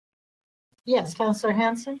Yes, Councilor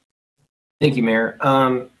Hansen. Thank you, Mayor.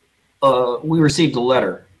 We received a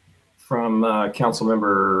letter from Council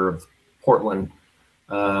Member Portland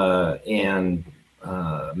and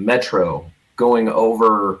Metro going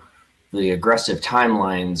over the aggressive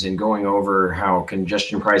timelines and going over how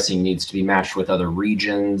congestion pricing needs to be matched with other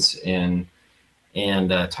regions and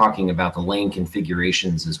talking about the lane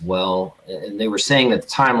configurations as well. And they were saying that the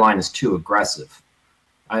timeline is too aggressive.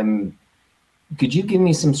 Could you give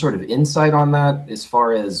me some sort of insight on that as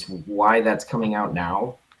far as why that's coming out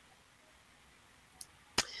now?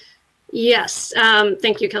 Yes,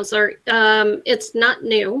 thank you, Councillor. It's not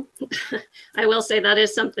new. I will say that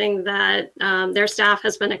is something that their staff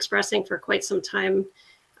has been expressing for quite some time.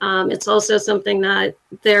 It's also something that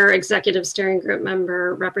their executive steering group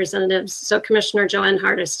member representatives, so Commissioner JoAnn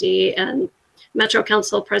Hardesty and Metro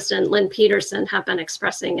Council President Lynn Peterson have been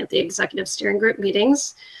expressing at the executive steering group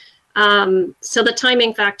meetings. So the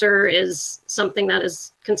timing factor is something that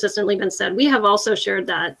has consistently been said. We have also shared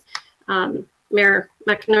that Mayor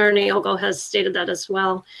McEnerny-Ogle has stated that as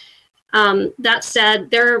well. That said,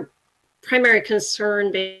 their primary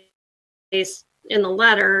concern based in the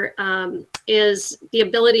letter is the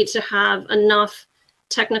ability to have enough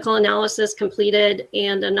technical analysis completed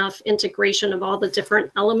and enough integration of all the different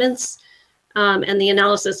elements and the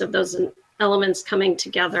analysis of those elements coming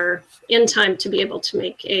together in time to be able to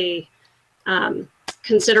make a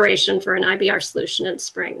consideration for an IBR solution in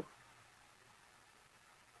spring.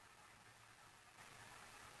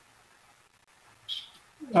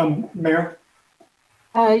 Mayor?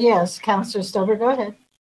 Yes, Councilor Stober, go ahead.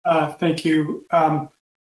 Thank you.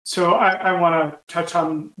 So I want to touch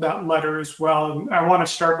on that letter as well. And I want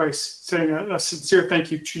to start by saying a sincere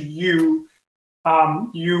thank you to you.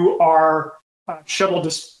 You are shuttle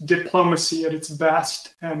diplomacy at its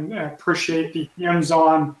best, and I appreciate the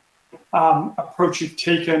hands-on approach you've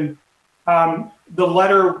taken. The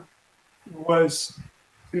letter was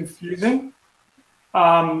confusing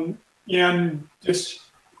and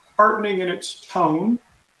disheartening in its tone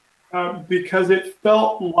because it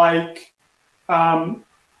felt like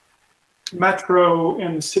Metro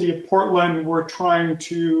and the city of Portland were trying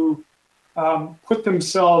to put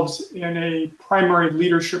themselves in a primary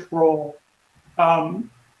leadership role.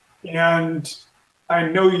 And I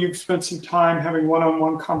know you've spent some time having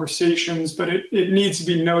one-on-one conversations, but it needs to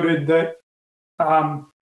be noted that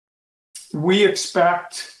we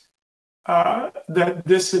expect that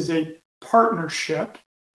this is a partnership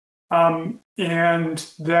and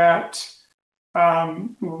that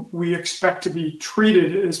we expect to be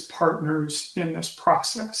treated as partners in this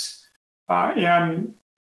process. And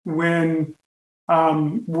when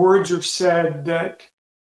words are said that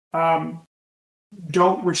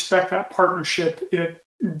don't respect that partnership, it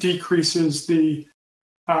decreases the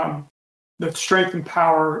strength and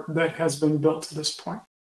power that has been built to this point.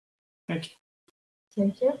 Thank you.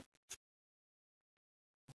 Thank you.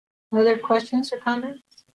 Other questions or comments?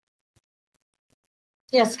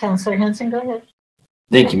 Yes, Councilor Hansen, go ahead.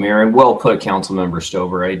 Thank you, Mayor, and well put, Councilmember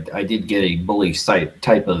Stober. I did get a bully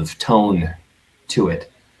type of tone to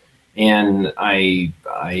it, and I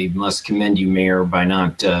must commend you, Mayor, by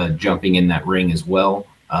not jumping in that ring as well.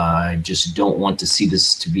 I just don't want to see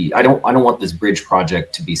this to be. I don't want this bridge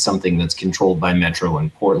project to be something that's controlled by Metro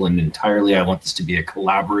and Portland entirely. I want this to be a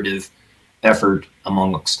collaborative effort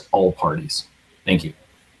amongst all parties. Thank you.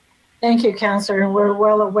 Thank you, Councilor. And we're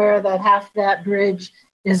well aware that half that bridge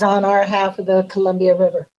is on our half of the Columbia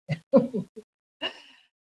River.